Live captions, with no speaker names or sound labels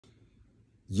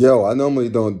Yo, I normally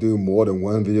don't do more than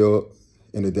one video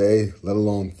in a day, let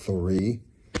alone three.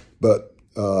 But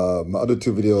my other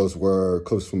two videos were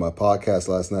clips from my podcast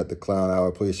last night, The Clown Hour.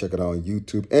 Please check it out on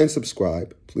YouTube and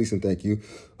subscribe. Please and thank you.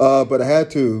 But I had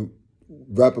to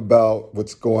rap about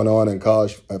what's going on in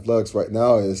college athletics right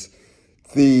now is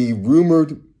the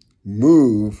rumored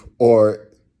move or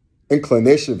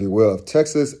inclination, if you will, of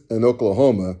Texas and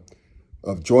Oklahoma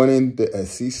of joining the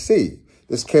SEC.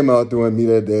 This came out during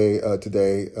media day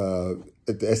today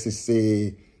at the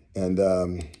SEC and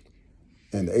the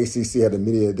ACC had a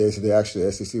media day today. Actually,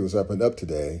 the SEC was wrapping up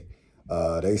today.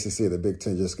 The ACC, the Big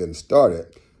Ten, just getting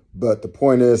started. But the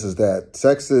point is that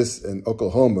Texas and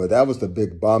Oklahoma, that was the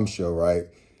big bombshell, right?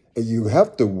 And you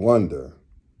have to wonder,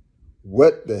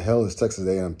 what the hell is Texas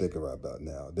A&M thinking about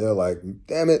now? They're like,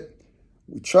 damn it,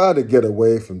 we try to get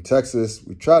away from Texas.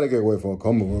 We try to get away from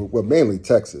Oklahoma, well, mainly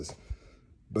Texas.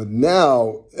 But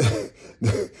now,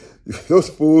 those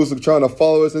fools are trying to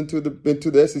follow us into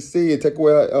the SEC and take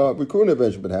away our recruiting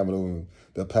adventure we've been having over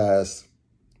the past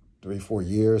 3-4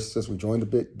 years since we joined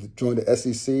the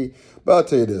SEC. But I'll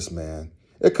tell you this, man,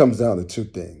 it comes down to two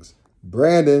things: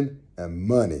 branding and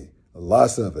money,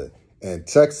 lots of it. And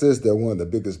Texas, they're one of the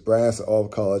biggest brands of all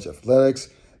college athletics.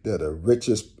 They're the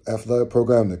richest athletic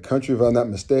program in the country, if I'm not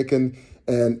mistaken.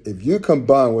 And if you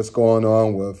combine what's going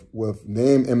on with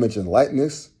name, image, and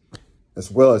likeness,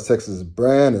 as well as Texas'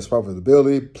 brand, its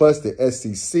profitability, plus the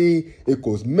SEC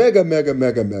equals mega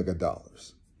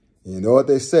dollars. And you know what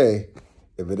they say?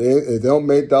 If it don't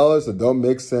make dollars, it don't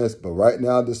make sense. But right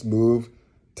now, this move,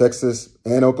 Texas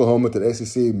and Oklahoma to the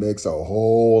SEC, makes a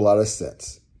whole lot of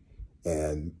sense.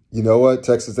 And you know what?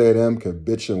 Texas A&M can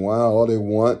bitch and whine all they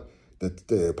want.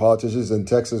 The politicians in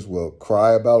Texas will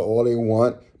cry about all they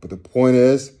want. But the point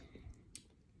is,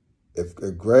 if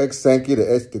Greg Sankey,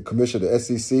 the commissioner of the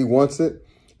SEC, wants it,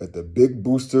 if the big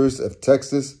boosters of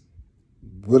Texas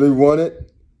really want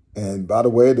it, and by the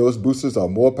way, those boosters are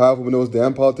more powerful than those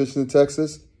damn politicians in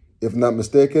Texas, if not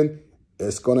mistaken,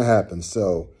 it's going to happen.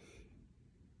 So,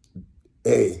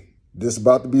 hey, this is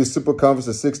about to be a super conference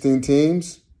of 16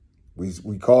 teams.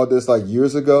 We called this like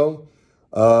years ago.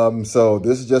 So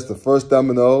this is just the first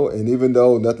domino, and even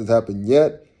though nothing's happened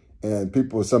yet, and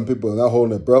some people are not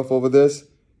holding their breath over this,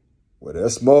 where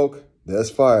there's smoke, there's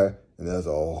fire, and there's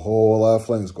a whole lot of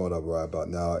flames going up right about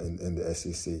now in the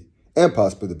SEC and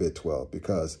possibly the Big 12,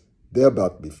 because they're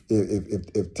about to be,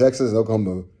 if Texas and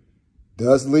Oklahoma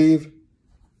does leave,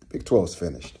 the Big 12 is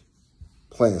finished.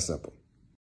 Plain and simple.